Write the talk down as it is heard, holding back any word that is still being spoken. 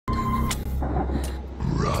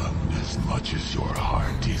much as your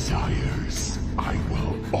heart desires, I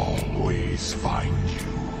will always find you.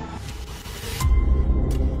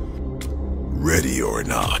 Ready or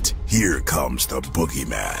not, here comes the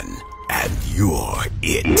Boogeyman, and you're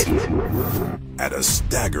it. At a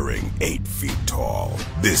staggering 8 feet tall,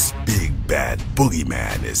 this big bad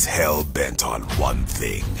Boogeyman is hell-bent on one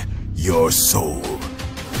thing: your soul.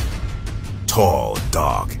 Tall,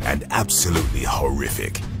 dark, and absolutely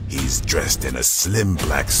horrific, he's dressed in a slim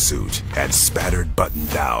black suit and spattered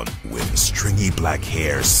button-down with stringy black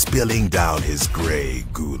hair spilling down his gray,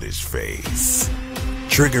 ghoulish face.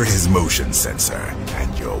 Trigger his motion sensor,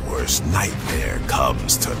 and your worst nightmare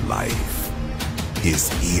comes to life.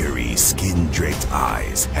 His eerie, skin-draped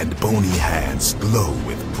eyes and bony hands glow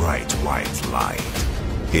with bright white light.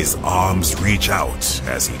 His arms reach out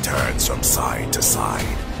as he turns from side to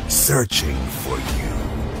side, searching for you.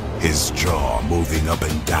 His jaw moving up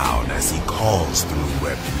and down as he calls through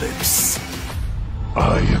webbed lips.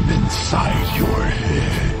 I am inside your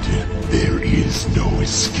head. There is no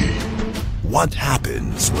escape. What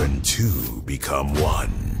happens when two become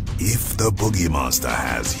one? If the Boogie Monster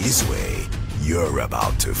has his way, you're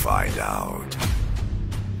about to find out.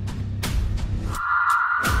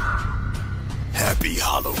 Happy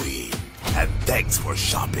Halloween, and thanks for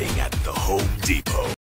shopping at the Home Depot.